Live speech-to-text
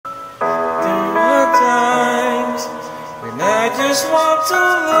just want to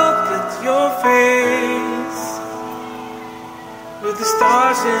look at your face with the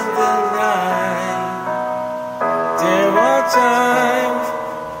stars in the night. There are times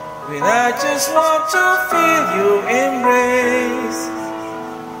when I just want to feel your embrace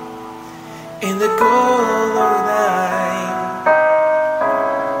in the cold of night.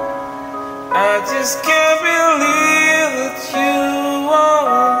 I just can't believe that you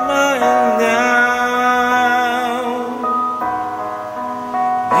are mine now.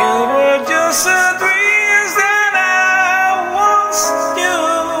 You were just a dream that I once knew.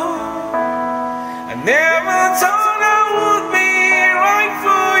 I never thought I would be right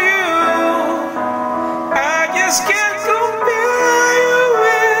for you. I just can't compare you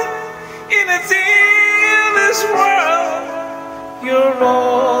with anything in this world. You're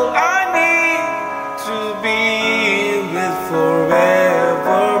all I need to be with forevermore.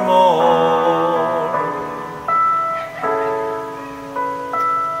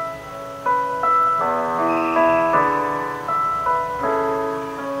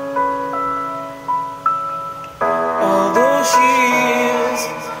 All those years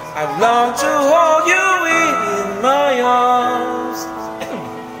I've longed to hold you in my arms.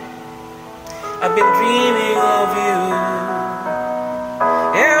 I've been dreaming of you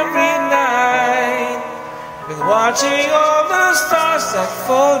every night, been watching all the stars that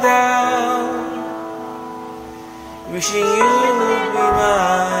fall down, wishing you would be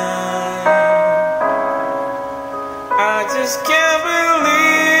mine. I just can't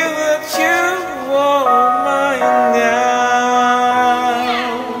believe that you are mine now.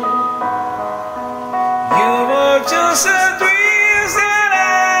 You were just a dream that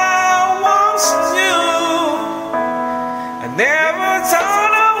I once knew. I never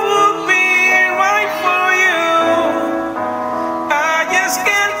thought I would be right for you. I just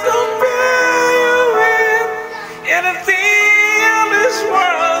can't compare you with anything in this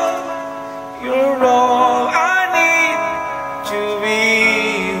world. You're all I need to be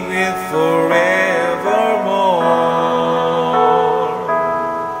with forevermore.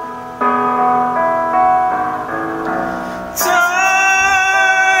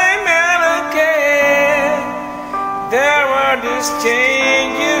 Time and again, there are these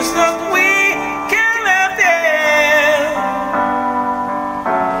changes that we cannot end.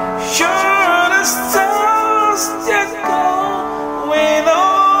 Sure, the stars just going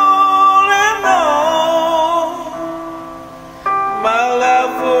on and on. My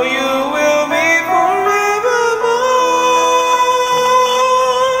love for you will be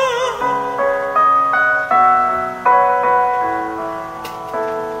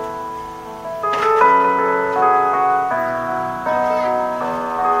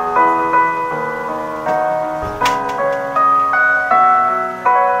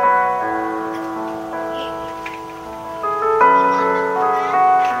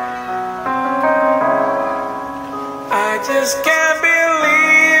I just can't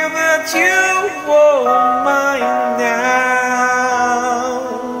believe that you are mine now.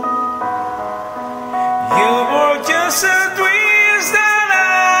 You were just a dream that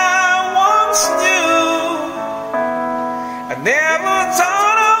I once knew. I never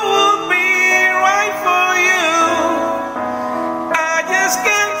thought I would be right for you. I just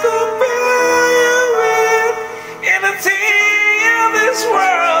can't compare you with anything in this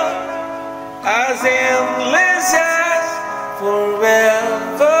world. As endless as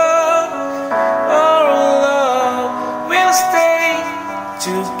forever, our love will stay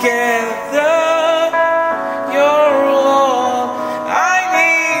together. You're all I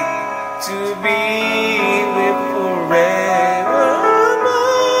need to be with forevermore.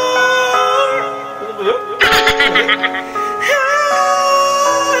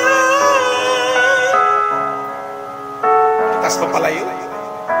 Tas pa pala yun.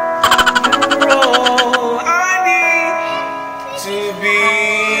 You're all I need to be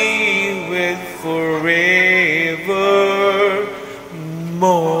with forevermore.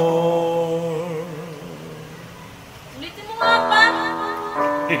 Ulitin mo nga pa.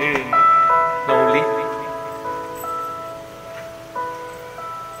 Naulit.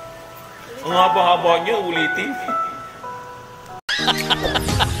 Ang haba-haba niyo, ulitin.